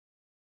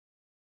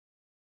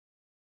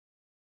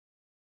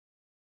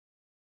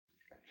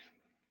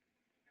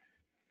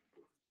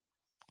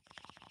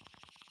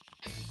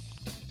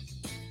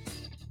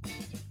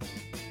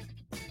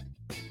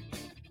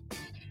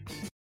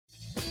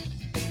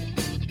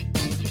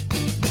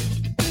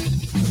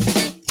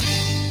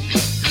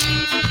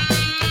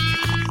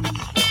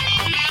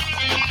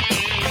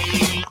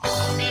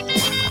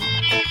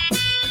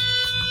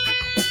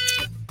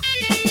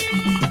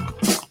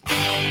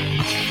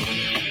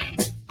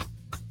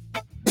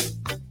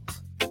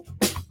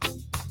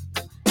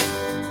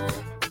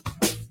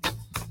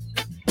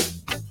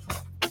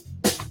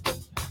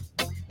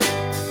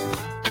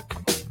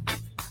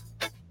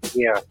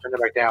Yeah, turn it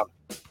back down.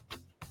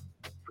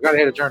 Forgot I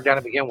had to turn it down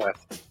to begin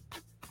with.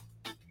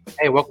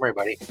 Hey, welcome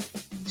everybody.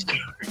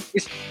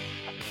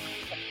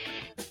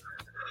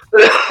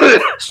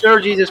 Sir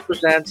Jesus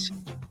presents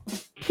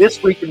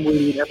This Week in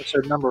Weed,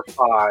 episode number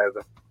 5.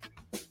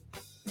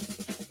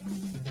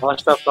 A lot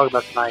of stuff to talk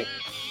about tonight.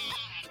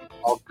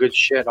 All good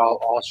shit, all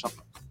awesome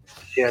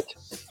shit.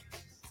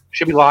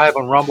 Should be live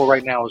on Rumble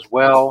right now as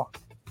well.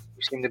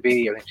 We seem to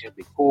be, I think it's going to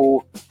be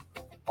cool.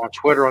 On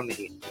Twitter, on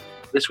the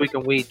This Week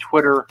in Weed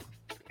Twitter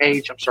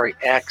page,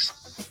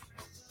 X.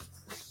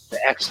 The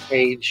X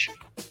page.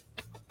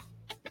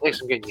 At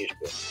least I'm getting used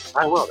to it.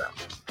 I will, though.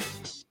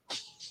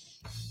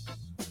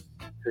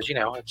 Because, you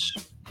know, it's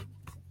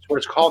what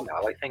it's called now.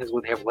 I like things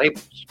would have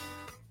labels.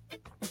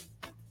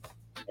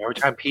 Every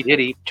time P.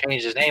 Diddy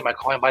changed his name, I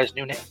call him by his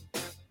new name.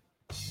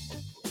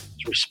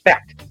 It's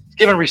respect. It's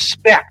giving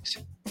respect.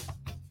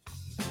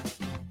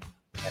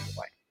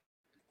 Anyway,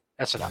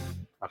 that's enough.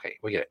 Okay,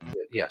 we get it.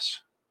 Yes.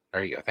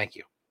 There you go. Thank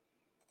you.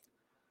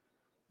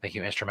 Thank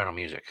you, instrumental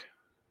music.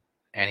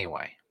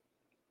 Anyway,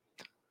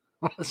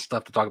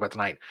 stuff to talk about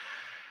tonight.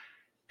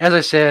 As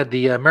I said,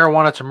 the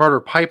marijuana to murder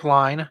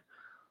pipeline.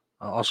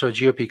 Also, a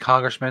GOP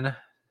congressman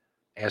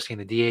asking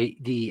the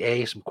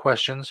DEA some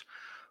questions.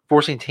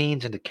 Forcing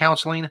teens into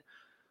counseling.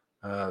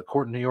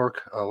 Court in New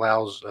York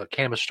allows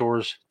cannabis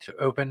stores to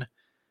open.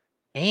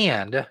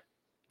 And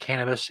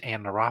cannabis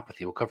and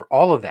neuropathy. We'll cover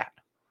all of that.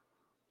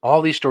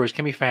 All these stories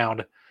can be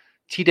found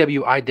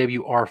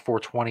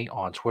TWIWR420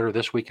 on Twitter.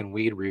 This Week in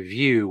Weed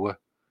Review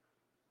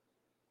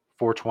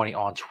 420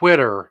 on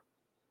Twitter.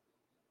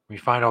 We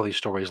find all these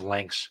stories,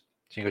 links,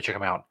 so you can go check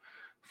them out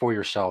for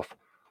yourself.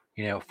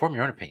 You know, form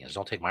your own opinions.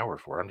 Don't take my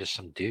word for it. I'm just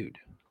some dude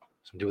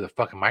with a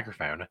fucking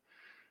microphone and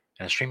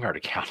a StreamYard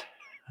account.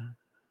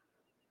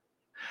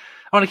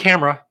 On a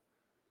camera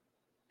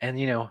and,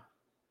 you know,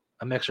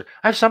 a mixer.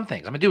 I have some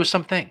things. I'm going to do with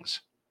some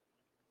things.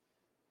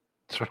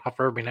 That's what I'll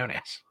forever be known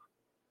as.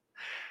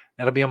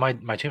 That'll be on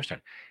my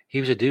tombstone. He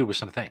was a dude with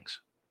some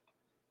things.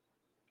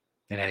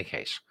 In any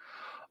case.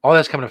 All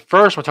that's coming up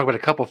first. We'll talk about a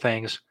couple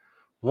things.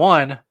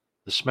 One,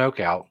 the smoke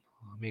out.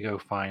 Let me go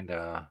find,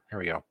 here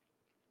we go.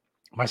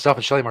 Myself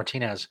and Shelly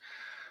Martinez.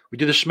 We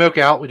do the smoke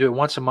out. We do it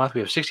once a month.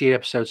 We have 68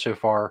 episodes so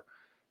far. It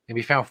can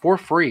be found for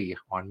free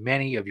on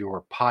many of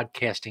your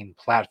podcasting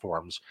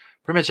platforms.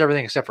 Pretty much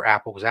everything except for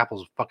Apple, because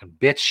Apple's a fucking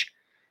bitch.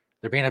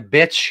 They're being a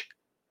bitch.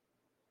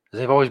 As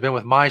they've always been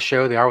with my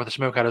show. They are with the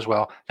smoke out as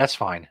well. That's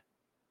fine.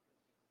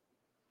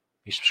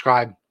 You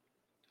subscribe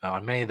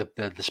on many of the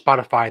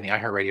Spotify and the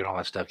iHeartRadio and all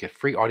that stuff. Get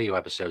free audio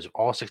episodes of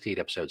all 68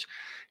 episodes.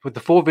 With the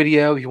full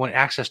video, if you want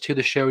access to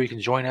the show, you can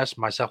join us,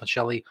 myself and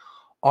Shelly,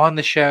 on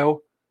the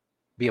show.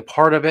 Be a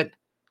part of it.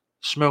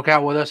 Smoke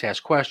out with us.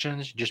 Ask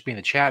questions. Just be in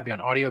the chat. Be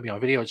on audio. Be on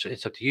video.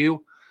 It's up to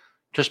you.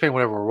 Participate in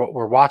whatever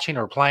we're watching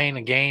or playing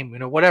a game. You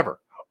know, whatever.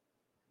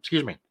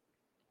 Excuse me.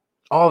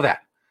 All of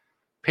that.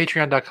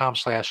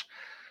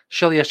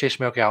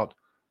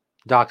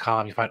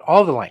 Patreon.com/ShellySJSmokeout.com. You find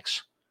all the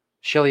links.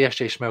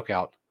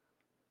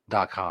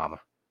 ShellySJSmokeout.com.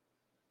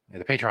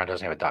 The Patreon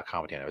doesn't have a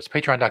 .com at the end of it. It's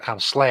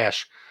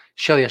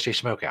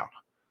patreon.com/ShellySJSmokeout.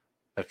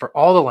 But for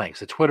all the links,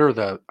 the Twitter,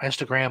 the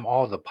Instagram,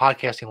 all the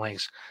podcasting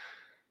links,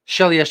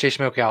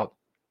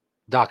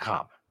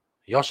 ShellySJSmokeout.com.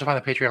 You also find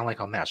the Patreon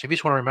link on that. So if you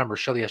just want to remember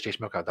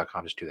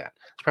ShellySJSmokeout.com, just do that.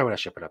 That's probably what I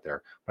should put up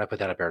there. When I put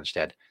that up there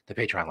instead, the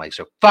Patreon link.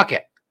 So fuck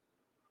it.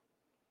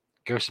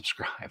 Go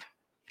subscribe.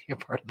 Be a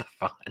part of the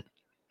fun.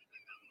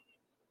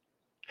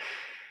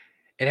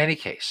 In any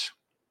case,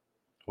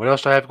 what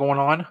else do I have going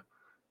on?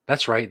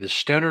 That's right, the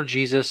Stoner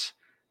Jesus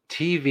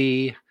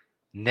TV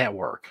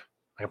network.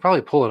 I can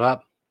probably pull it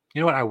up.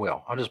 You know what? I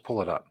will. I'll just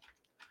pull it up.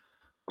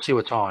 See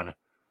what's on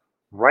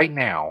right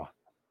now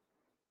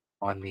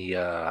on the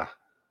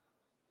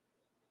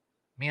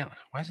man,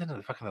 why isn't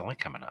the fucking link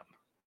coming up?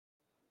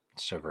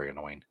 It's so very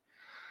annoying.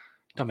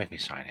 Don't make me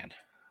sign in.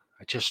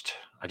 I just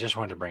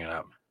wanted to bring it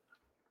up.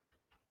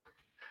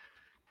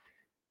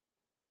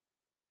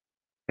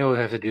 Maybe we'll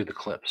have to do the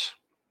clips.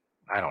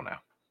 I don't know.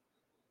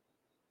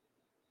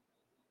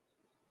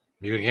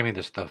 You're gonna give me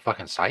the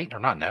fucking site or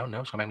not? No,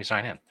 it's gonna make me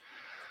sign in.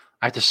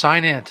 I have to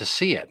sign in to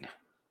see it,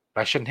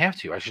 but I shouldn't have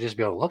to. I should just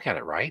be able to look at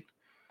it, right?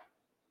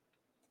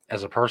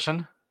 As a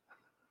person,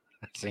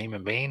 as a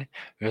human being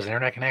who has an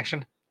internet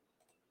connection.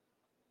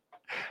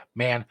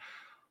 Man,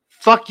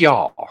 fuck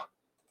y'all.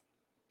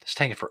 It's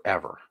taking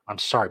forever. I'm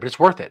sorry, but it's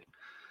worth it.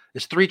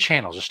 It's 3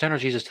 channels. The Stoner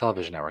Jesus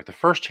Television Network. The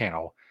first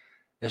channel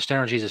is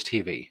Stoner Jesus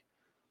TV.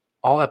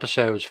 All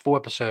episodes, full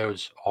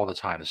episodes, all the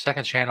time. The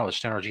second channel is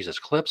Stoner Jesus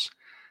Clips.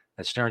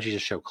 That's Stoner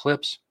Jesus Show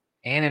clips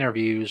and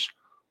interviews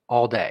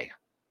all day.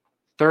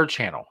 Third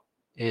channel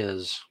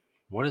is,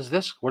 what is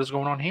this? What is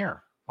going on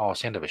here? Oh,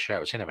 it's the end of a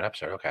show. It's the end of an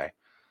episode. Okay.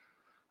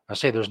 I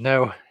say there's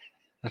nothing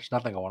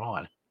going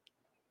on.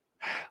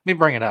 Let me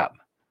bring it up.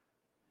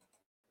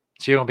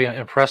 So you don't be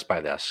impressed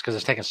by this because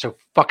it's taking so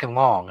fucking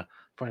long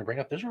for me to bring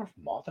up. Is there a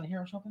moth in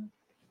here or something?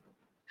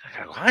 I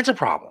got all kinds of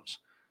problems.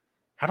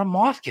 How'd a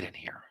moth get in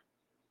here?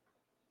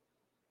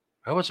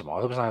 I hope it's a moth.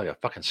 I hope it's not like a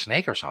fucking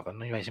snake or something.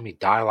 You might see me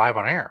die live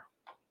on air.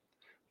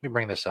 Let me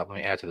bring this up. Let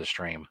me add to the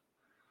stream.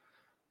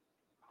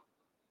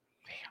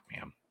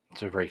 Yeah,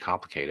 it's very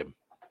complicated.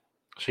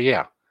 So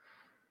yeah,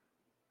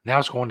 now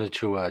it's going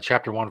to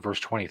chapter 1, verse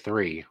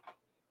 23,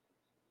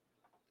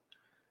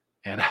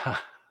 and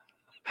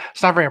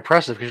it's not very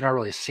impressive because you're not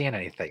really seeing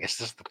anything. It's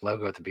just the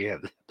logo at the beginning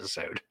of the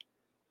episode.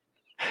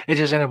 It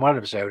just ended one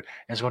episode and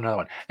it's going to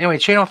another one. Anyway,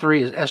 channel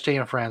 3 is SJ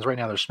and Friends. Right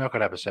now, there's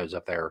Smokeout episodes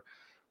up there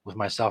with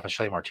myself and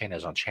Shelly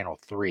Martinez on channel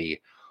 3.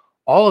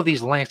 All of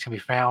these links can be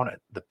found at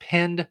the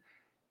pinned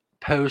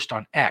post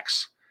on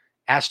X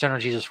at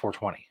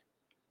StonerJesus420.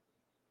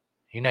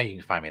 You know you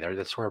can find me there.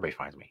 That's where everybody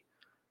finds me.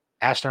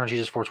 At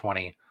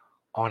StonerJesus420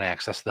 on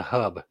X. That's the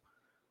hub,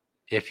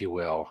 if you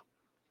will,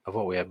 of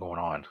what we have going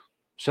on.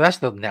 So that's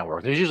the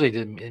network. There's usually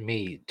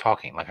me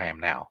talking like I am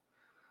now.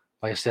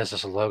 Like I said, it's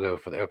just a logo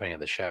for the opening of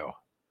the show.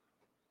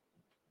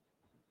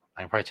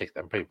 I can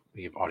probably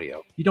give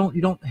audio. You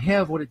don't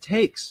have what it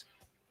takes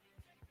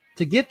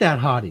to get that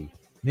hottie.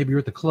 Maybe you're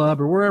at the club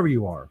or wherever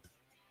you are.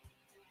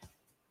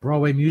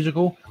 Broadway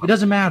musical, it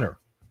doesn't matter.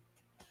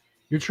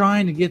 You're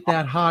trying to get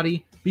that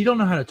hottie, but you don't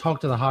know how to talk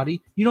to the hottie.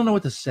 You don't know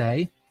what to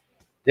say.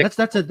 Dick.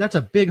 That's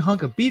a big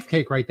hunk of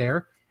beefcake right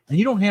there, and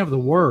you don't have the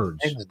words.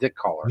 It's dick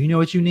collar. You know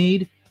what you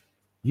need?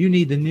 You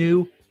need the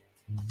new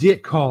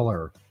Dick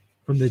Collar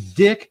from the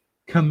Dick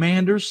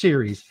Commander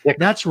series. Dick.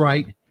 That's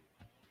right.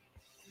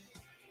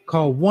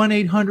 Call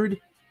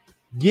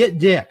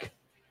 1-800-GET-DICK.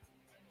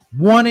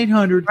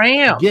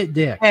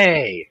 1-800-GET-DICK.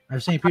 Hey. I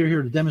have St. Peter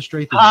here to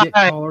demonstrate the Hi. Dick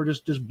Collar.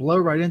 Just blow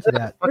right into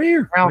that. Right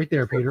here. Right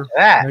there, Peter.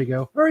 That. There you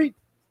go. All right.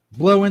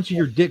 Blow into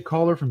your Dick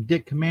Collar from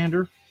Dick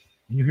Commander,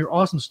 and you hear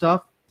awesome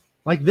stuff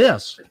like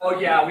this. Oh,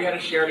 yeah, we had to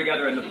share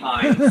together in the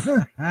pines.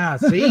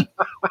 See?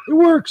 It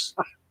works.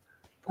 Of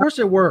course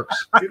it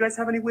works. Do you guys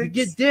have any You wigs?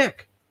 get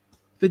Dick.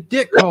 The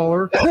Dick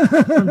Collar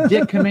from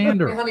Dick Hey,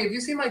 Commander. honey, have you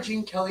seen my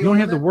Gene Kelly? You don't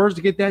have the words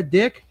to get that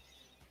dick?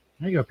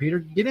 There you go, Peter.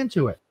 Get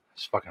into it.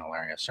 It's fucking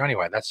hilarious. So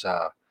anyway, that's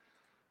the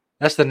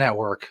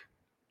network.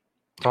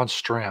 It's on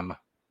Strim.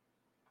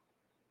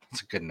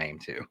 It's a good name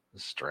too.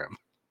 Strim.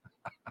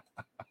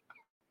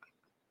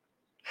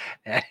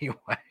 Anyway.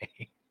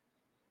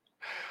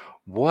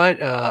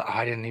 What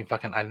I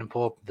didn't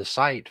pull up the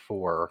site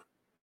for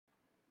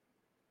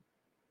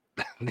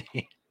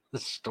the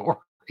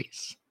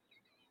stories.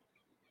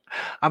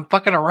 I'm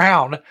fucking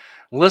around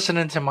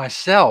listening to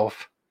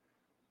myself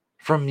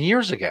from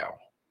years ago.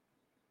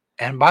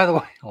 And by the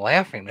way,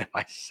 laughing at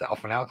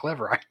myself and how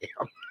clever I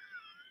am.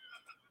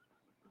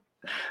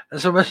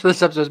 So much of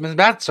this episode has been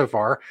about so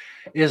far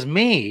is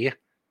me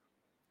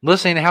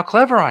listening to how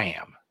clever I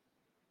am.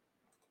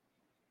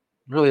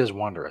 It really is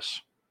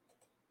wondrous.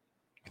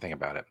 If you think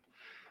about it.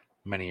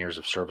 Many years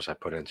of service I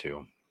put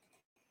into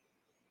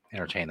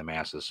entertain the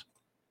masses,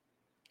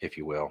 if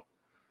you will.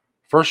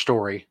 First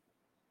story,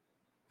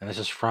 and this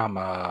is from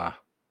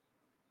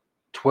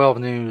 12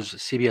 News,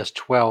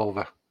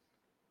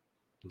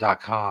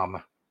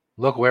 CBS12.com.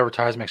 Local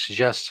advertisement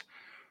suggests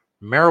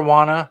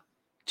marijuana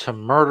to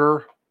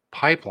murder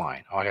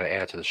pipeline. Oh, I got to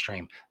add it to the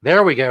stream.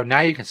 There we go. Now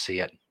you can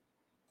see it.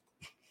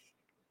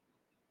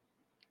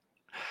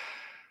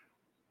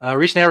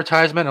 Recent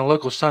advertisement in a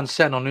local Sun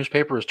Sentinel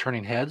newspaper is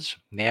turning heads.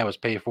 The ad was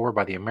paid for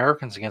by the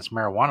Americans Against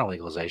Marijuana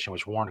Legalization,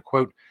 which warned,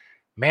 quote,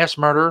 mass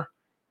murder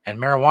and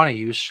marijuana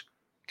use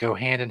go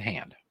hand in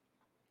hand.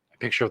 A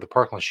picture of the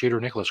Parkland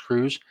shooter, Nicholas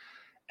Cruz,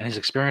 and his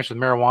experience with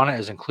marijuana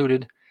is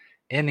included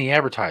in the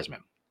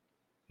advertisement.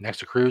 Next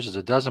to Cruz is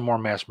a dozen more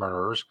mass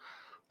murderers,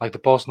 like the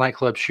Pulse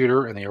nightclub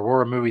shooter and the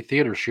Aurora movie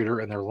theater shooter,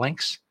 and their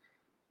links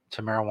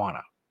to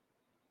marijuana.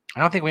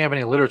 I don't think we have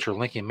any literature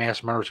linking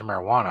mass murder to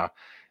marijuana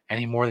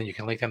any more than you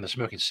can link them to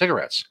smoking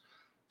cigarettes,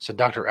 said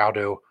Dr.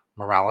 Aldo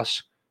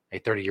Morales, a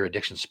 30-year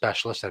addiction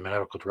specialist and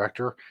medical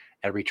director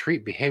at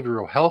Retreat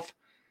Behavioral Health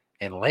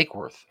in Lake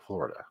Worth,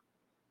 Florida.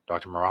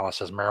 Dr. Morales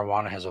says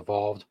marijuana has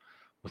evolved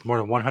with more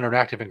than 100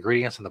 active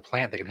ingredients in the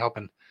plant that can help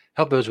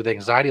those with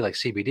anxiety, like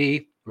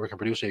CBD, where it can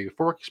produce a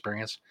euphoric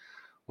experience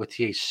with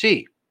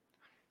THC.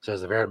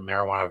 Says the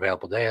marijuana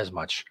available today is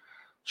much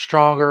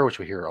stronger, which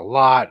we hear a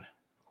lot.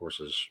 Of course,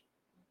 is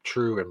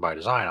true and by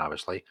design,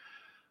 obviously.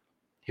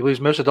 He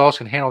believes most adults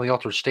can handle the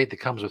altered state that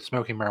comes with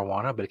smoking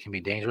marijuana, but it can be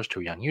dangerous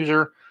to a young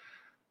user.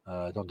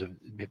 Don't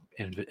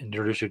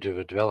introduce you to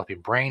a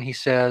developing brain, he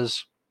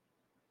says.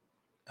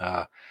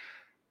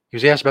 He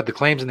was asked about the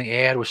claims in the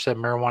ad, which said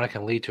marijuana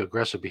can lead to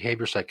aggressive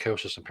behavior,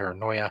 psychosis, and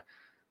paranoia.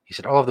 He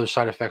said all of those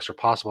side effects are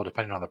possible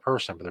depending on the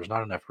person, but there's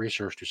not enough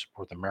research to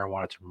support the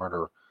marijuana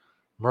to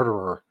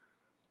murderer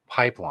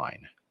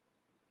pipeline.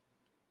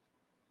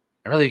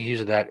 And really, you can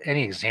use that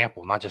any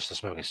example, not just the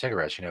smoking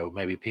cigarettes.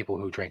 Maybe people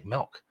who drink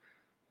milk.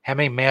 How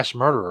many mass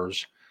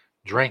murderers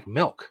drank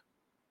milk,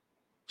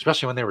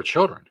 especially when they were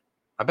children?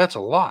 I bet it's a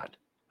lot.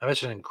 I bet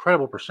it's an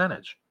incredible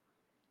percentage.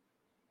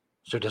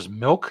 So does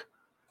milk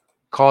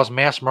cause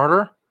mass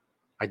murder?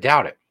 I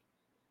doubt it.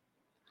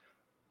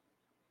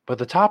 But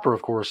the topper,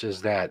 of course,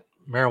 is that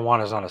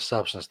marijuana is not a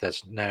substance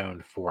that's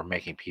known for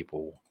making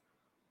people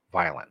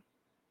violent.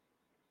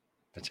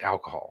 It's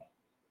alcohol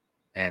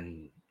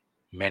and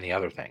many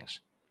other things.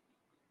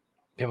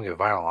 People get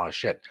violent on a lot of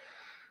shit.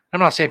 I'm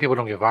not saying people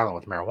don't get violent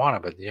with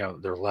marijuana, but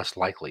they're less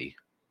likely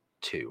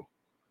 2.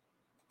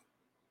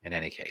 In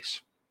any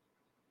case.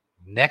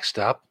 Next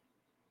up,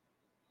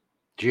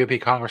 GOP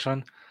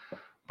Congressman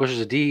pushes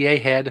a DEA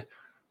head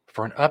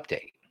for an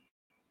update.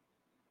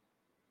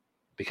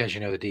 Because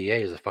the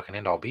DEA is the fucking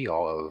end-all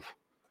be-all of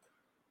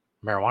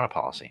marijuana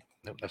policy.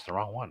 Nope, that's the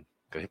wrong one.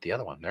 Go hit the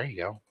other one. There you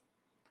go.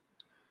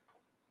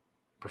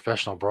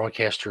 Professional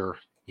broadcaster,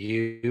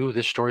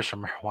 this story's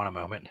from Marijuana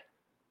Moment.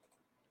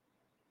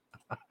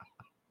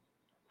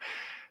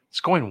 It's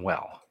going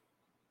well.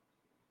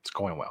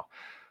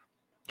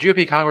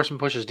 GOP Congressman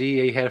pushes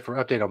DEA head for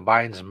update on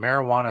Biden's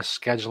marijuana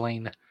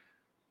scheduling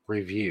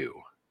review.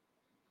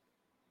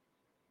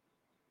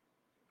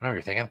 I know what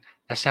you're thinking.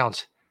 That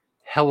sounds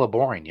hella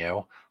boring,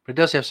 but it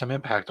does have some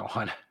impact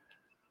on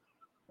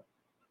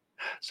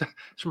so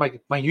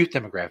my youth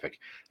demographic.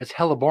 It's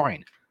hella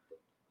boring.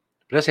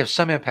 But it does have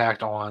some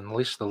impact on at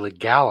least the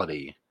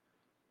legality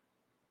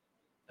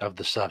of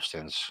the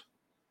substance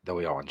that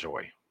we all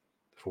enjoy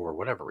for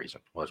whatever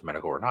reason, whether it's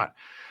medical or not.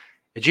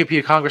 A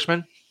GOP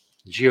congressman,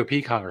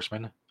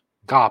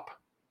 GOP,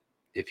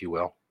 if you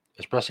will,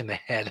 is pressing the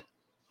head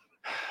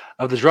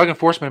of the Drug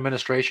Enforcement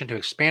Administration to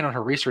expand on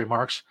her recent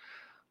remarks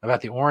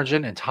about the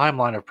origin and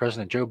timeline of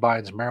President Joe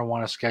Biden's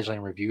marijuana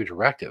scheduling review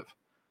directive.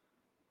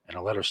 In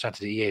a letter sent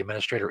to DEA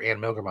Administrator Ann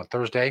Milgram on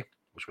Thursday,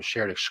 which was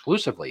shared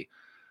exclusively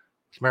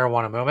with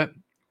Marijuana Moment,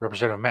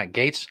 Representative Matt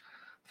Gaetz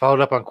followed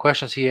up on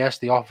questions he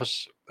asked the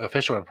office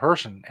official in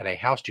person at a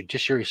House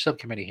Judiciary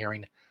Subcommittee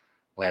hearing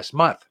last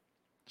month.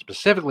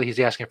 Specifically, he's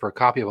asking for a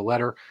copy of a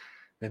letter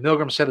that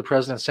Milgram said the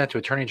president sent to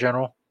Attorney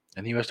General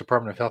and the U.S.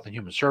 Department of Health and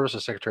Human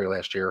Services Secretary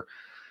last year,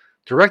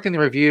 directing the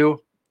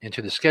review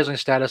into the scheduling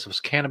status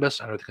of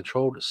cannabis under the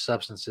Controlled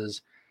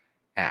Substances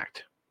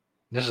Act.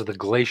 This is the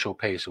glacial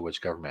pace at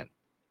which government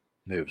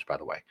moves, by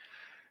the way.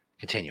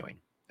 Continuing.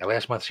 At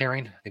last month's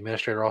hearing, the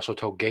administrator also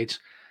told Gaetz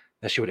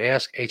that she would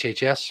ask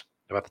HHS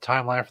about the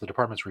timeline for the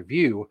department's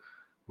review,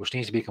 which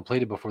needs to be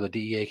completed before the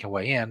DEA can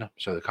weigh in,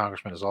 so the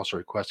congressman is also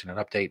requesting an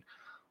update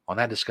on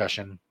that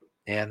discussion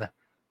in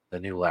the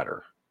new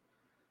letter.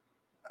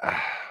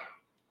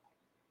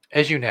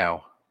 As you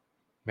know,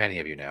 many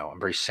of you know, I'm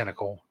very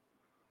cynical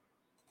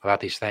about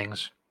these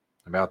things,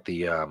 about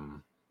the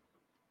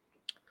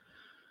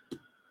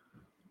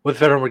what the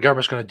federal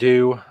government's going to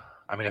do.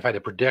 I mean, if I had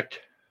to predict,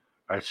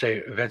 I'd say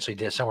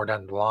eventually somewhere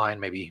down the line,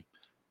 maybe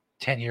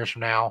 10 years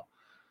from now,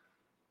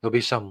 there'll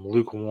be some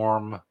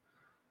lukewarm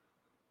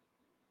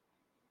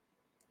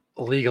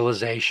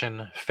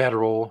legalization,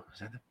 federal. Is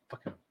that the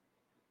fucking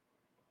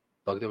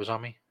bug that was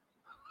on me?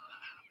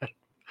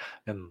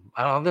 And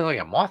I don't know, like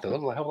a moth. It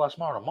looked like a hell of a lot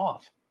smaller than a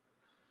moth.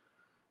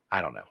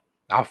 I don't know.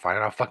 I'll find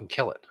it. I'll fucking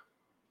kill it.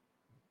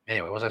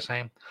 Anyway, what was I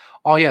saying?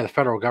 Oh, yeah, the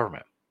federal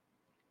government.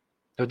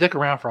 They'll dick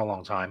around for a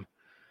long time.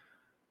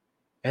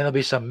 And there'll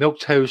be some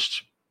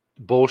milquetoast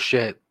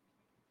bullshit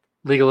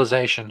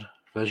legalization.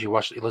 For those of you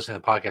listening to the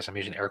podcast, I'm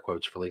using air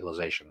quotes for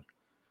legalization.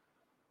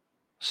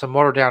 Some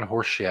watered down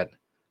horse shit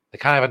that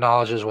kind of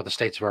acknowledges what the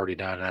states have already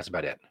done, and that's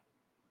about it.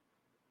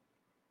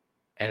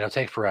 And it'll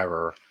take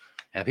forever.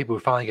 And people who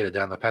finally get it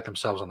done, they'll pat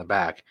themselves on the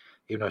back,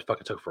 even though it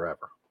fucking took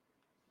forever.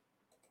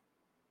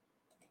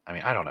 I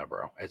mean, I don't know,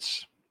 bro.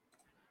 It's,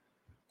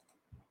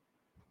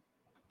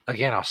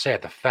 again, I'll say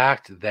it. The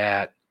fact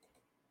that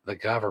the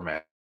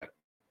government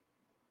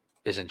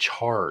is in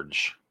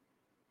charge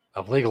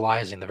of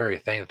legalizing the very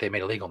thing that they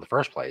made illegal in the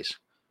first place,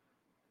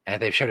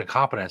 and they've shown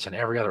incompetence in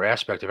every other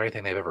aspect of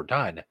anything they've ever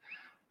done,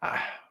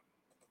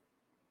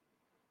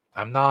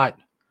 I'm not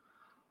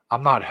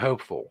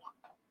hopeful.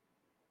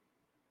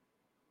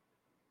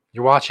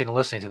 You're watching and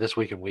listening to This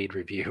Week in Weed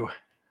Review.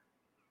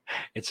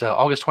 It's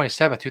August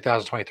 27th,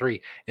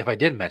 2023, if I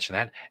did mention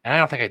that, and I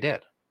don't think I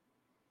did.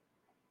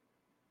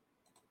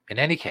 In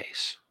any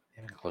case,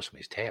 I'm going to close some of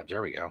these tabs.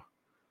 There we go.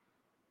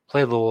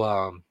 Play a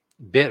little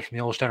bit from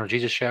the old Stoner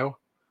Jesus show.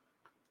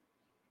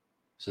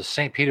 This is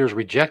St. Peter's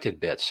Rejected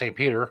bit. St.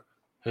 Peter,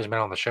 who's been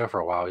on the show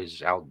for a while,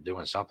 he's out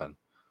doing something.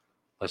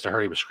 At least I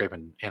heard he was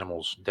scraping dead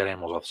animals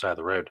off the side of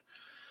the road.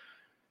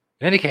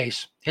 In any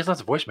case, he hasn't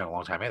left a voicemail in a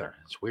long time either.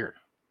 It's weird.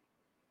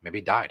 Maybe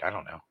he died. I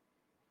don't know.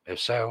 If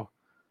so,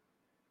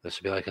 this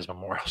would be like his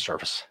memorial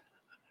service.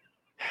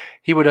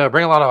 He would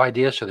bring a lot of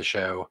ideas to the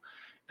show,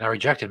 and I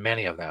rejected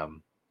many of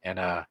them. And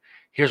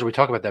here's where we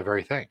talk about that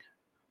very thing.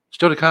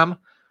 Still to come,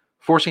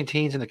 forcing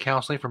teens into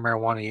counseling for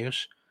marijuana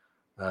use,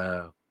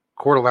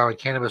 court allowing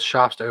cannabis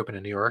shops to open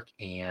in New York,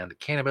 and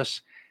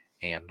cannabis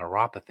and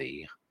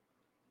neuropathy.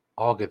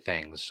 All good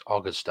things,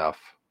 all good stuff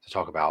to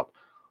talk about.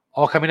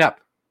 All coming up.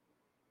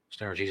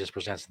 Stoner Jesus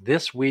presents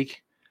This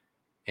Week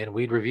in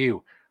Weed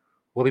Review.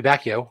 We'll be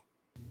back, yo.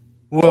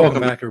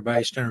 Welcome back,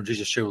 everybody. Stoner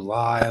Jesus Show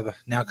live.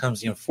 Now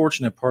comes the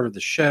unfortunate part of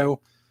the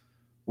show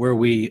where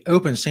we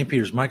open St.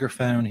 Peter's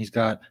microphone.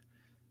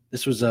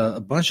 This was a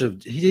bunch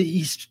of,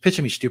 he's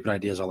pitching me stupid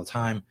ideas all the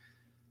time.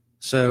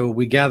 So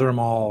we gather them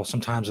all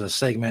sometimes in a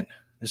segment.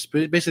 It's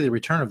basically the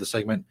return of the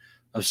segment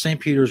of St.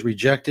 Peter's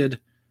rejected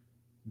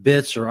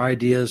bits or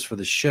ideas for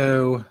the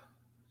show.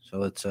 So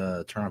let's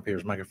turn on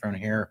Peter's microphone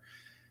here.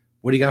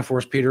 What do you got for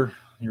us, Peter?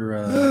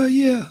 You're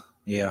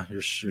Yeah,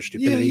 your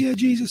stupidity. Yeah,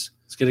 Jesus.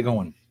 Let's get it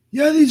going.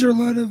 Yeah, these are a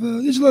lot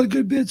of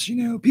good bits. You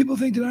know, people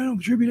think that I don't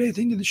contribute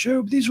anything to the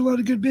show, but these are a lot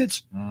of good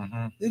bits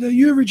that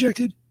you have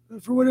rejected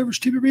for whatever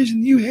stupid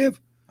reason you have.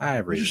 I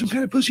have reasons. You're some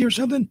kind of pussy or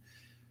something,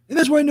 and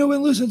that's why no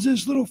one listens to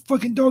this little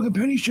fucking dog and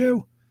pony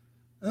show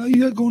you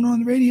got going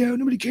on the radio.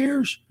 Nobody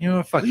cares. You know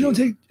what? Fuck you.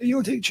 You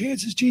don't take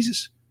chances,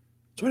 Jesus.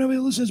 That's why nobody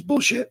listens to this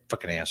bullshit.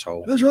 Fucking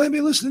asshole. That's why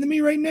anybody listening to me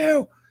right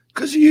now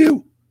because of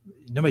you.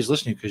 Nobody's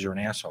listening because you're an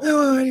asshole.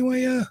 Oh,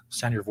 anyway,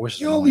 sound your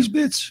voice. All these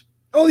bits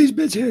had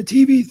a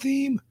TV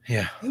theme.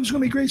 Yeah, it was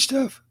gonna be great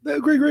stuff.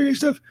 Great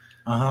stuff.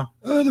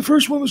 The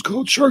first one was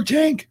called Shark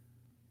Tank.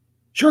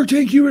 Shark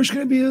Tank, you were just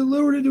gonna be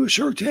lowered into a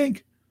shark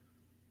tank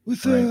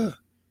with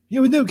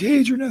with no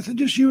cage or nothing,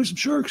 just you and some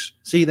sharks.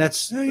 See, that's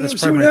see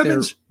what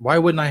happens. There. Why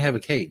wouldn't I have a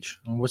cage?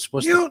 What's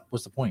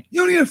the point?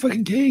 You don't need a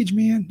fucking cage,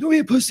 man. Don't be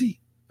a pussy.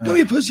 Don't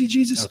be a pussy,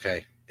 Jesus.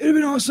 Okay. It'd have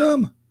been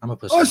awesome. I'm a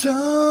pussy.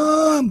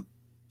 Awesome.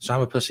 So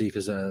I'm a pussy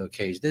because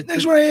cage.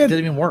 Next one I had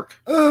didn't even work.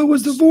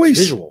 Was the voice.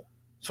 It's visual.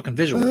 It's fucking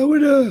visual. I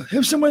would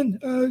have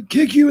someone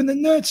kick you in the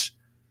nuts,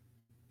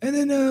 and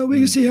then we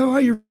can see how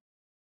high your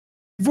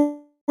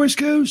voice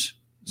goes.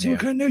 See what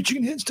kind of notes you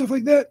can hit and stuff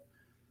like that.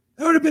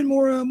 That would have been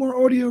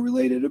more audio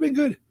related. It'd have been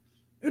good.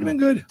 It'd have been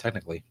good.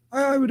 Technically,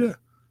 I would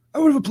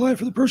have applied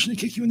for the person to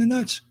kick you in the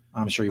nuts.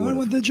 I'm sure you would. I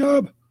want the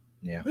job.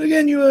 Yeah. But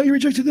again, you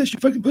rejected this. You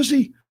fucking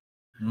pussy.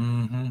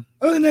 The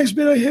next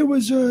bit I hit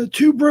was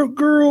two broke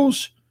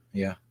girls.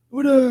 Yeah.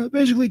 Would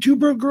basically two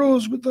broke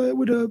girls would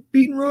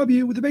beat and rob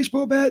you with a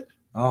baseball bat.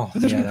 Oh,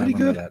 that's pretty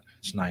good. That.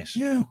 It's nice.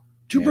 Yeah.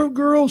 Two broke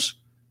girls.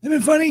 They've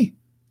been funny.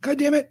 God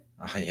damn it.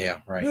 Yeah,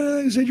 right.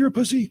 Like I said, you're a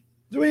pussy.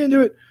 The way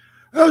into it.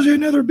 I was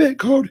doing another bit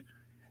called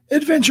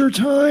Adventure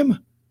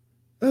Time.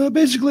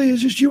 Basically,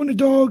 it's just you and a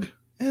dog,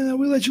 and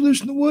we let you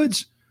loose in the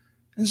woods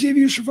and see if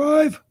you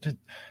survive.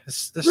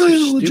 That's really,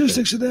 so the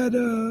logistics of that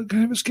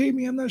kind of escaped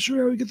me. I'm not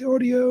sure how we get the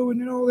audio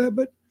and all that,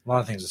 but a lot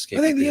of things escape.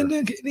 I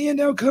think the end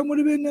outcome would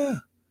have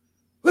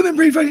been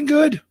pretty fucking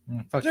good.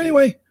 But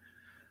anyway,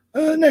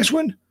 next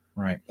one.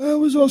 Right.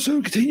 Was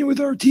also continue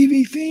with our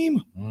TV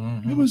theme.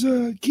 It was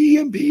a key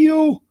and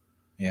peel.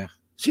 Yeah.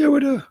 See, I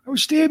would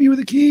stab you with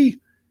a key,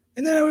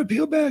 and then I would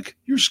peel back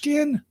your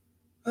skin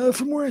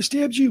from where I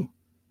stabbed you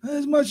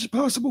as much as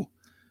possible.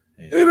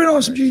 Yeah, it would have been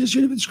awesome, Jesus.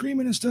 You'd have been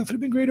screaming and stuff. It'd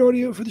have been great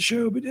audio for the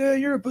show, but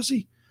you're a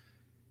pussy.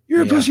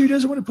 You're a pussy who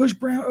doesn't want to push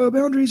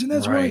boundaries, and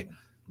that's why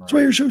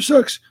your show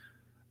sucks.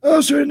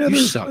 Also,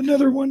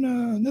 another one,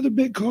 another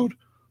bit called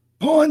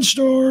Pawn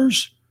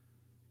Stars.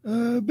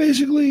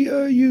 Basically,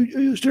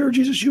 you Star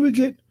Jesus, you would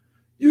get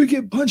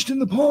punched in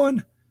the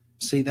pawn.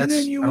 See, that's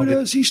and then you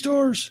would see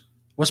stars.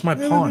 What's my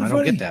pawn? I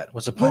don't get that.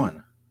 What's a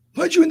pawn?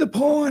 Punch you in the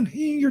pawn.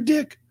 Your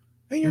dick.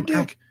 And your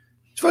dick.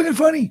 It's fucking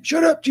funny.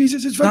 Shut up,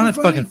 Jesus. It's fucking funny.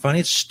 Not fucking funny.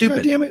 It's stupid.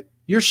 God damn it.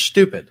 You're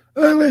stupid.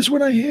 Last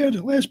one I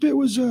had. Last bit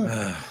was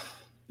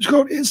it's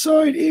called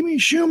Inside Amy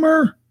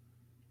Schumer.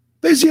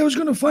 Basically, I was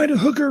going to find a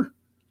hooker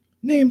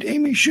named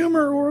Amy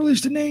Schumer, or at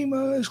least a name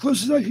as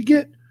close as I could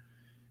get.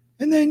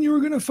 And then you were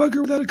going to fuck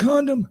her without a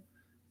condom.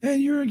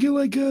 And you're going to get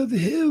like the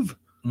HIV.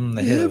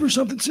 The HIV or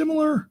something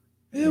similar.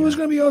 It was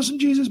going to be awesome,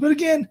 Jesus. But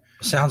again,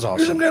 sounds awesome.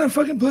 You're some kind of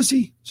fucking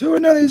pussy. So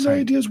none of these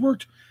ideas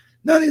worked.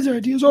 None of these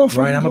ideas all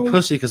fucking I'm gold. a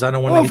pussy because I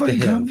don't want to get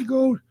the HIV.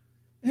 Gold.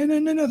 And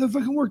then nothing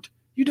fucking worked.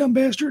 You dumb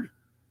bastard.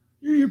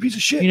 You're a piece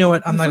of shit. You know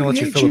what? I'm not going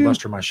to let you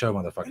filibuster my show,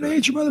 motherfucker. And I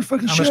hate your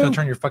motherfucking show. I'm just going to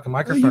turn your fucking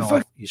microphone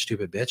off, you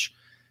stupid bitch.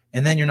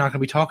 And then you're not going to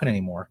be talking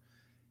anymore.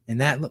 And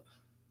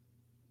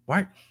why?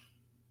 You're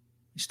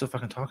still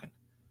fucking talking.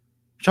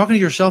 You're talking to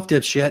yourself,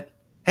 dipshit.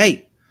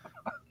 Hey.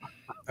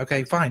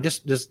 Okay, fine.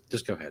 Just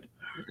go ahead.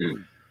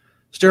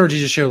 Steroid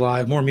Jesus Show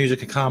Live. More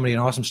music and comedy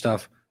and awesome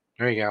stuff.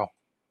 There you go.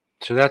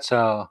 So that's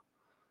a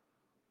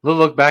little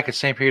look back at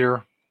St.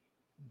 Peter,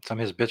 some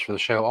of his bits for the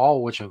show,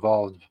 all which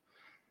involved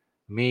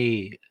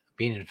me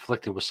being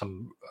inflicted with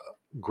some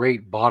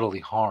great bodily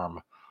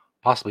harm,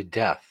 possibly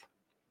death.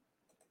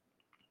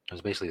 It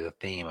was basically the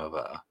theme of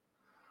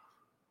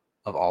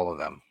all of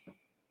them.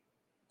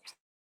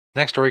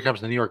 Next story comes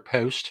from the New York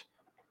Post.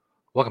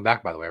 Welcome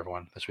back, by the way,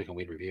 everyone. This week in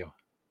Weed Review.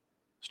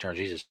 Steroid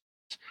Jesus.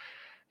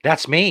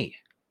 That's me.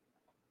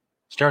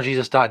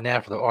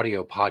 SteroidJesus.net for the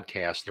audio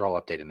podcast. They're all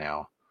updated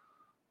now.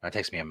 It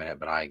takes me a minute,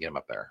 but I get them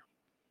up there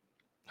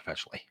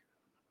eventually.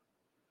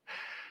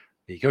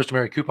 The Ghost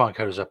Mary coupon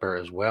code is up there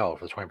as well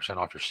for the 20%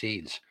 off your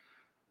seeds.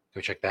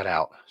 Go check that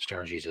out.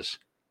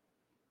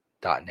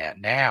 SteroidJesus.net.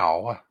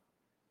 Now,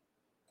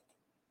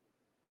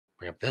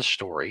 bring up this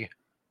story.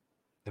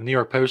 The New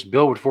York Post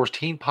bill would force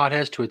teen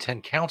potheads to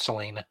attend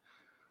counseling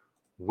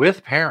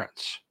with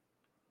parents.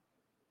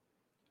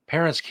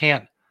 Parents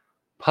can't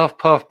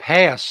puff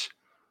pass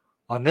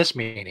on this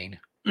meeting.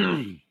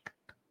 It's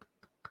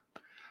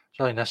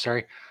really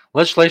necessary.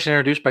 Legislation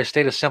introduced by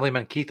State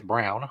Assemblyman Keith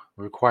Brown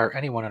will require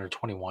anyone under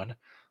 21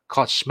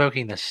 caught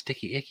smoking the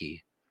sticky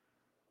icky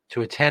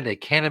to attend a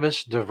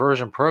cannabis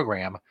diversion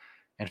program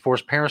and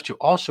force parents to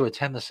also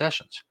attend the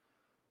sessions.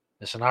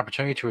 It's an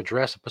opportunity to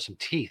address and put some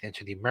teeth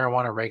into the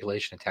Marijuana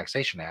Regulation and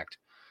Taxation Act.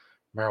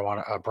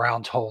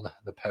 Brown told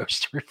the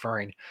Post,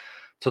 referring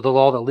to the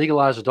law that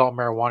legalized adult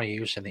marijuana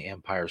use in the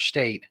Empire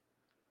State.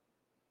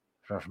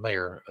 If you're not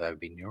familiar, that would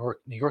be New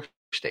York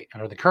State.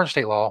 Under the current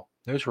state law,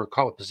 those who are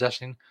caught with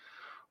possessing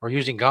or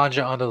using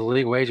ganja under the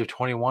legal age of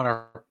 21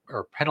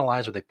 are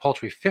penalized with a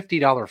paltry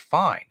 $50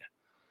 fine,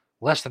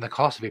 less than the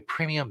cost of a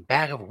premium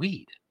bag of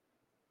weed.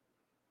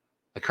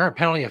 The current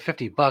penalty of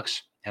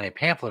 $50 and a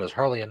pamphlet is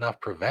hardly enough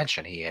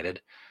prevention, he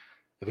added.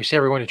 If we say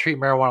we're going to treat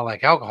marijuana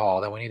like alcohol,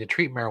 then we need to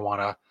treat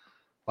marijuana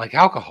like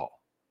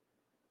alcohol.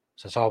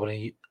 Since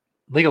Albany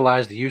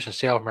legalized the use and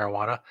sale of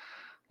marijuana,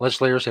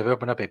 legislators have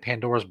opened up a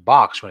Pandora's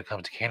box when it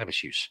comes to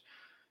cannabis use.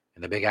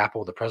 In the Big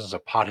Apple, the presence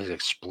of pot has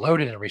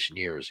exploded in recent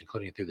years,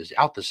 including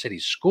throughout the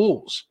city's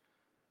schools.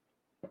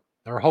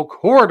 There are whole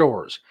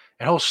corridors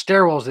and whole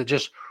stairwells that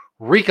just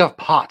reek of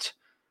pot,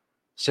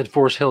 said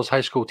Forest Hills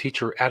High School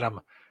teacher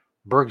Adam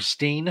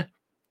Bergstein,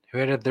 who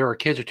added there are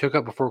kids who took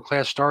up before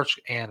class starts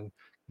and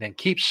then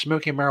keep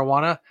smoking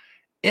marijuana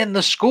in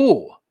the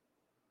school.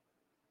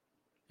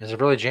 As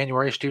of early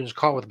January, students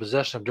caught with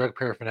possession of drug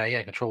paraphernalia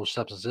and controlled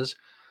substances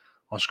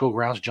on school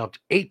grounds jumped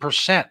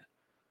 8%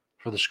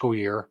 for the school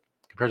year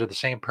compared to the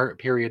same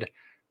period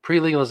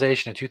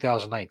pre-legalization in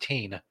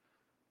 2019,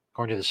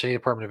 according to the City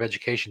Department of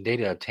Education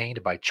data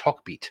obtained by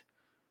Chalkbeat.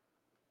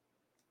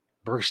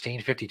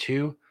 Bergstein,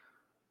 52,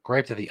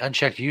 griped that the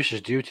unchecked use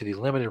is due to the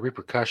limited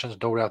repercussions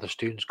doled out to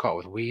students caught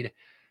with weed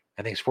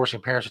and thinks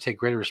forcing parents to take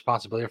greater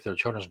responsibility for their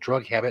children's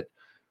drug habit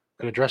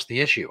could address the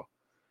issue.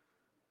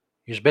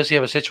 You just basically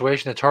have a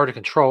situation that's hard to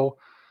control,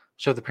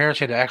 so if the parents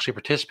had to actually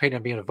participate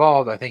and be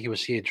involved, I think you would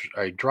see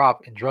a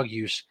drop in drug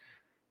use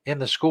in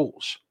the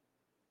schools.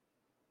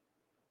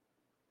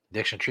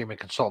 Addiction treatment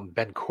consultant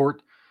Ben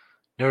Court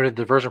noted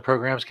diversion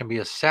programs can be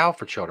a salve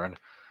for children,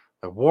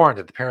 but warned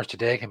that the parents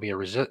today can be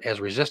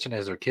as resistant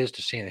as their kids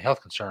to seeing the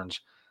health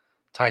concerns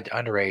tied to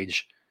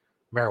underage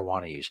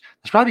marijuana use.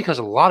 That's probably because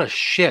a lot of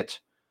shit,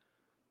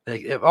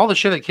 if all the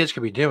shit that kids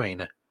could be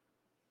doing,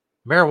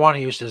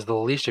 marijuana use is the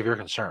least of your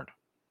concern.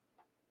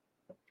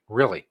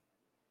 Really.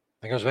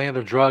 Like there's any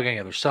other drug, any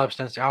other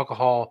substance,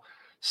 alcohol,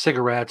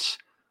 cigarettes,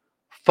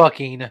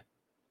 fucking,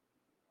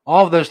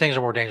 all of those things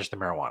are more dangerous than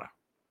marijuana.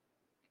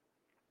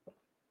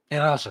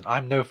 And listen,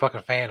 I'm no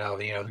fucking fan of,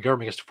 the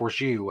government gets to force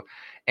you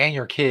and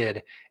your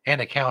kid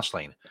into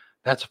counseling.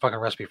 That's a fucking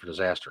recipe for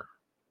disaster.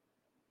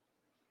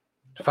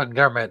 The fucking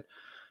government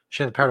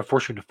should have the power to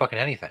force you into fucking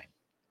anything.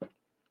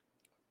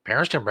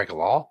 Parents didn't break a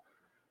law.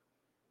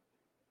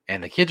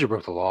 And the kids who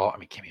broke the law,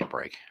 give me a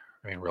break.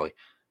 Really.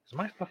 Is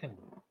my fucking...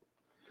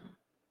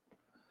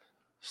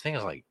 This thing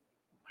is like...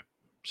 My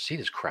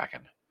seat is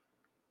cracking.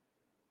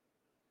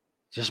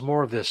 Just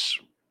more of this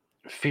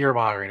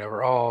fear-mongering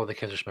over, the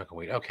kids are smoking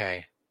weed.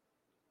 Okay.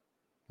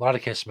 A lot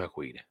of kids smoke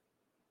weed.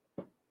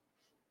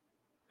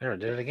 There, I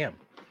did it again.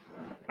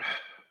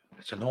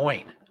 It's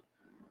annoying.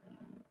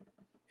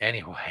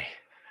 Anyway.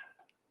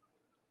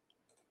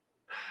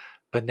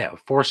 But no,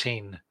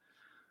 forcing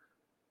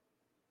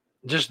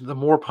just the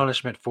more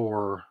punishment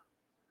for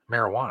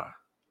marijuana.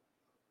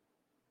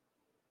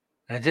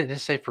 And it didn't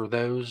say for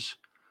those,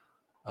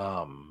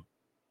 where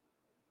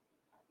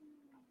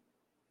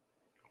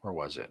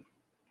was it?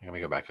 Let me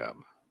go back up.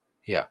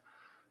 Yeah.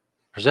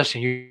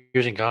 Possessing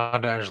using ganja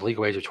under the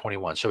legal age of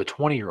 21. So a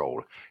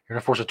 20-year-old, you're going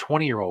to force a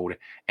 20-year-old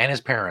and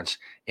his parents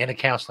into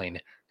counseling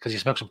because he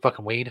smoked some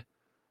fucking weed?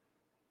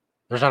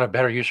 There's not a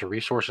better use of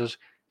resources?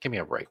 Give me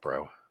a break,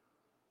 bro.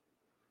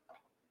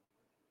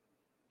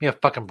 Give me a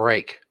fucking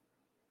break.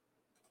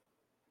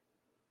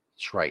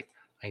 That's right.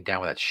 I ain't down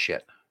with that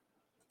shit.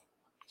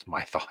 It's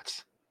my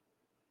thoughts.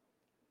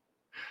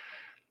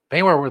 But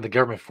anywhere where the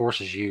government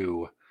forces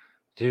you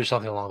to do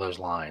something along those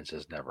lines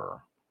it's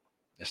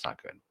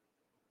not good.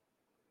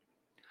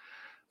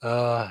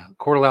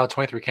 Court allowed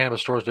 23 cannabis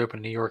stores to open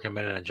in New York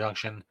amid an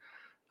injunction.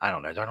 I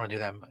don't know. Do I want to do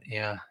that?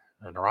 Yeah.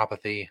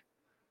 Neuropathy.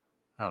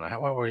 I don't know.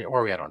 Where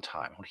are we at on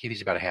time? I want to keep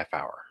these about a half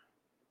hour.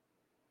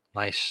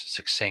 Nice,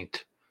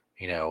 succinct,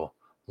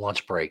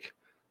 lunch break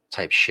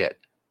type shit.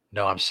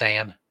 Know what I'm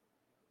saying?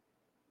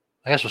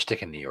 I guess we'll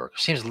stick in New York.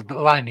 Seems a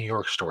lot of New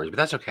York stories, but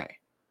that's okay.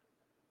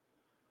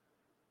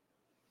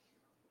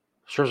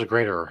 Serves a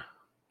greater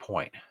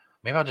point.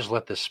 Maybe I'll just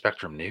let this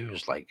Spectrum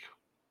News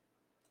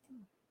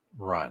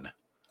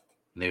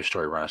news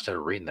story run instead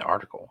of reading the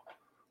article.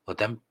 Let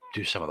them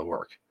do some of the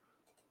work.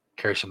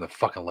 Carry some of the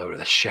fucking load of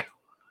the show.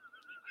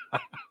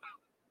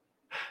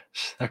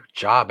 It's their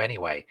job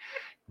anyway.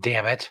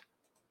 Damn it.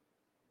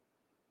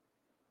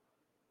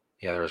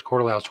 Yeah, there was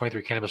court allows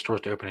 23 cannabis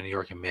stores to open in New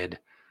York amid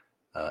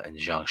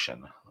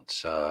injunction.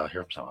 Let's hear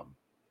from some of them.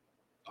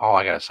 Oh,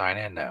 I got to sign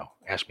in now.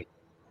 Ask me.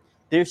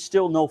 There's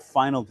still no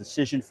final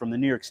decision from the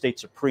New York State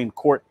Supreme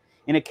Court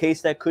in a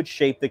case that could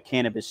shape the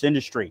cannabis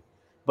industry.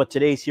 But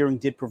today's hearing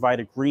did provide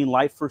a green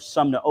light for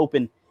some to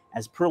open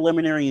as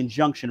preliminary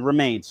injunction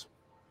remains.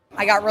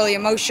 I got really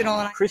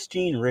emotional.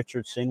 Christine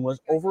Richardson was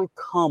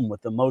overcome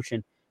with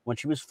emotion when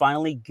she was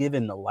finally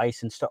given the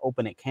license to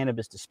open a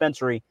cannabis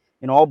dispensary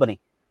in Albany.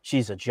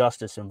 She's a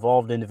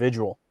justice-involved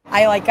individual.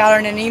 I got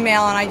on an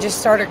email and I just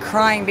started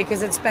crying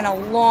because it's been a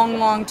long,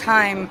 long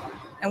time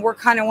And we're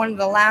kind of one of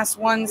the last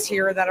ones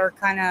here that are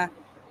kind of,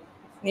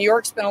 New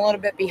York's been a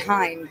little bit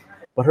behind.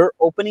 But her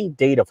opening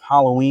date of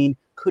Halloween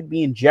could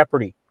be in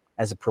jeopardy,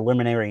 as a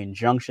preliminary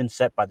injunction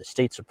set by the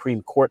state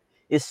Supreme Court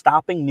is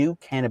stopping new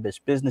cannabis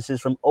businesses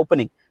from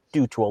opening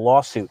due to a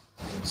lawsuit.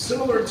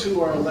 Similar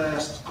to our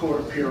last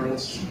court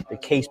appearance, the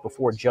case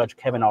before Judge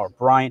Kevin R.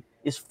 Bryant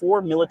is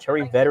 4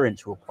 military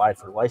veterans who applied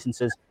for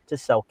licenses to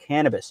sell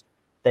cannabis.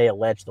 They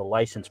allege the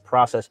license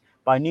process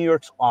by New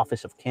York's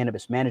Office of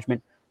Cannabis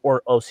Management,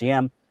 or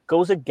OCM,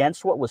 goes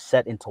against what was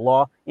set into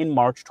law in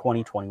March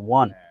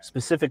 2021.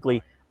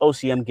 Specifically,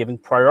 OCM giving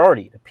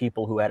priority to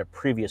people who had a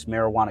previous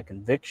marijuana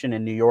conviction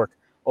in New York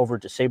over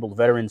disabled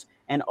veterans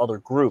and other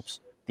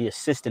groups. The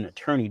Assistant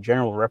Attorney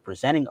General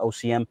representing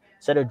OCM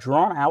said a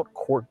drawn-out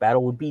court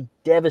battle would be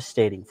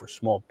devastating for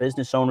small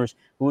business owners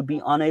who would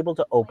be unable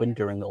to open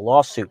during the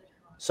lawsuit,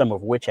 some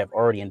of which have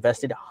already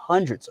invested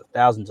hundreds of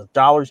thousands of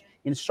dollars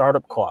in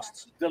startup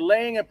costs.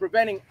 Delaying and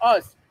preventing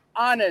us,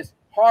 honest,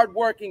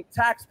 hardworking,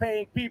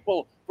 tax-paying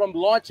people from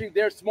launching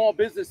their small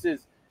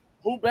businesses.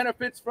 Who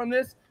benefits from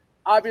this?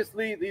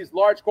 Obviously, these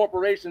large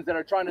corporations that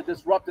are trying to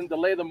disrupt and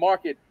delay the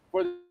market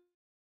for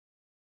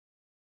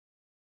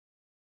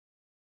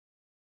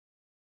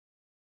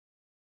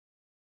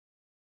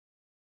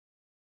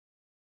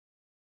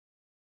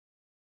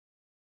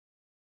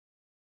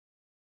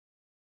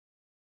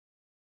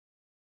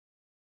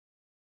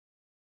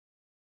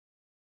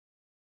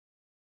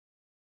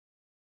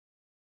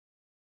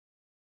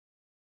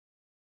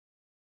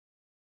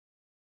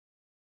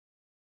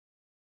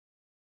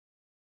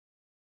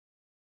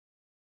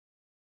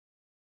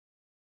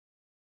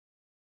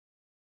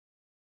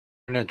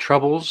Internet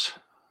troubles.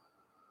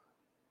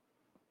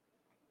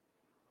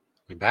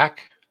 We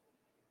back?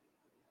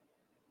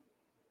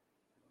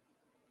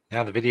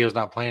 Now the video is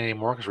not playing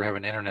anymore because we're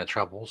having internet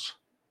troubles.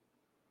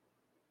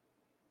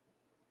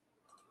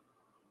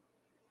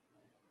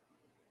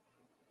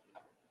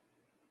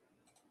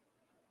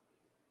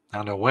 I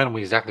don't know when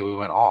exactly we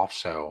went off,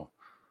 so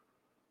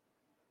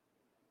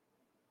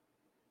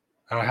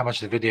I don't know how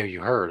much of the video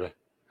you heard.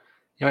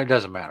 You know, it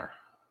doesn't matter.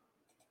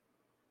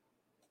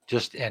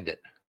 Just end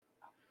it.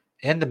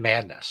 End the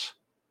madness.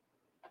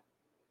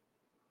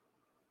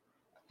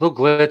 Little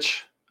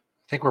glitch.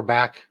 I think we're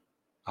back.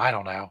 I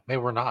don't know. Maybe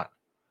we're not.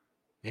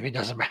 Maybe it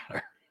doesn't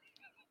matter.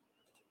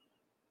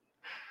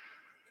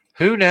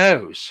 Who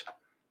knows?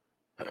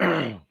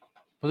 We'll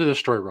do this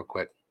story real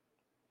quick.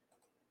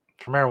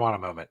 For marijuana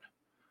moment.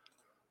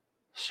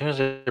 As soon as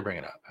they bring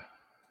it up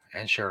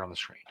and share it on the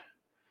screen,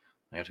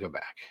 we have to go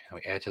back and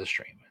we add it to the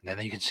stream. And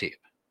then you can see it.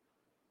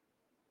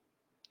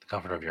 The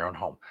comfort of your own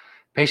home.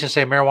 Patients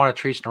say marijuana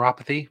treats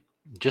neuropathy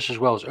just as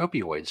well as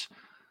opioids,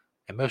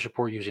 and most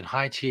report using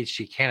high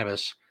THC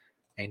cannabis.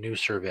 A new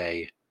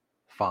survey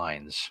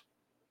finds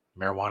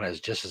marijuana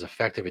is just as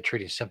effective at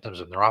treating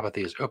symptoms of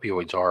neuropathy as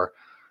opioids are,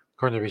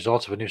 according to the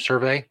results of a new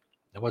survey.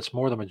 And what's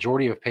more, the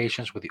majority of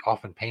patients with the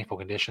often painful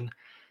condition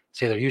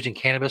say they're using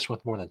cannabis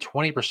with more than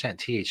 20%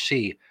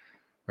 THC,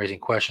 raising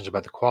questions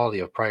about the quality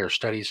of prior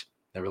studies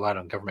that relied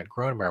on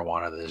government-grown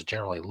marijuana that is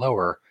generally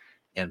lower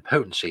in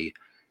potency,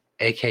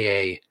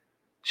 aka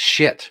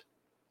shit.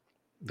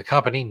 The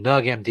company,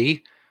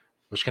 NUG-MD,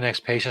 which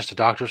connects patients to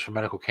doctors for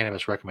medical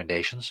cannabis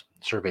recommendations,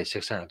 surveyed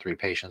 603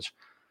 patients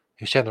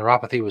who said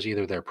neuropathy was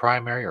either their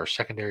primary or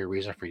secondary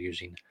reason for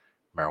using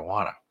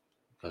marijuana.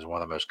 Because one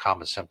of the most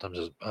common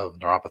symptoms of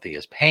neuropathy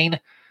is pain.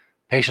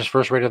 Patients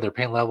first rated their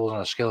pain levels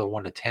on a scale of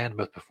 1 to 10,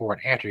 both before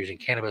and after using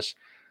cannabis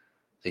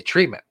as a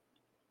treatment.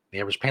 The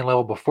average pain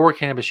level before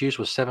cannabis use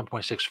was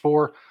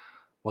 7.64,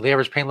 while the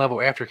average pain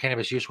level after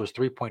cannabis use was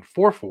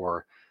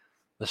 3.44.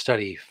 The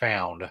study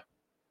found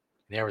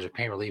an average of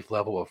pain relief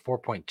level of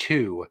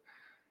 4.2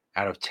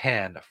 out of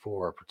 10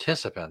 for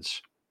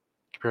participants.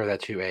 Compare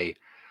that to a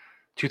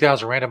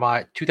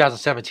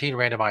 2017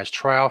 randomized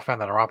trial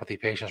found that neuropathy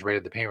patients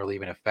rated the pain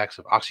relieving effects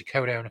of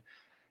oxycodone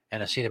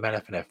and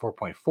acetaminophen at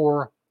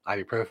 4.4,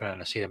 ibuprofen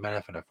and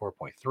acetaminophen at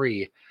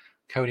 4.3,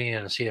 codeine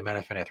and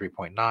acetaminophen at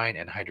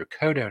 3.9, and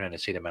hydrocodone and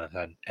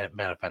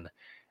acetaminophen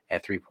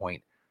at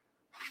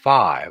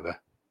 3.5.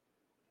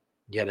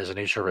 Yet, as a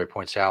new survey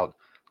points out,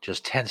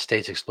 just 10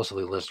 states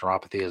explicitly list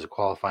neuropathy as a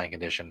qualifying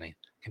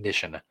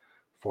condition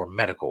for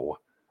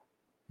medical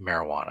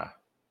marijuana.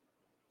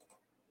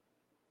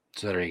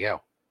 So there you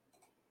go.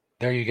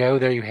 There you go.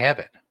 There you have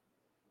it.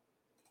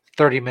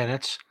 30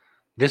 minutes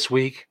this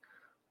week.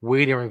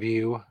 Weed and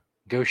review.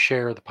 Go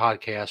share the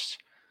podcast.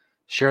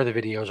 Share the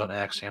videos on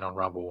X and on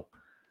Rumble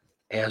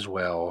as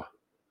well.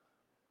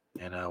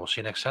 And we'll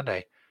see you next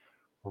Sunday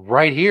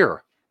right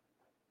here.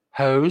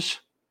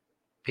 Hose.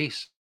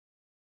 Peace.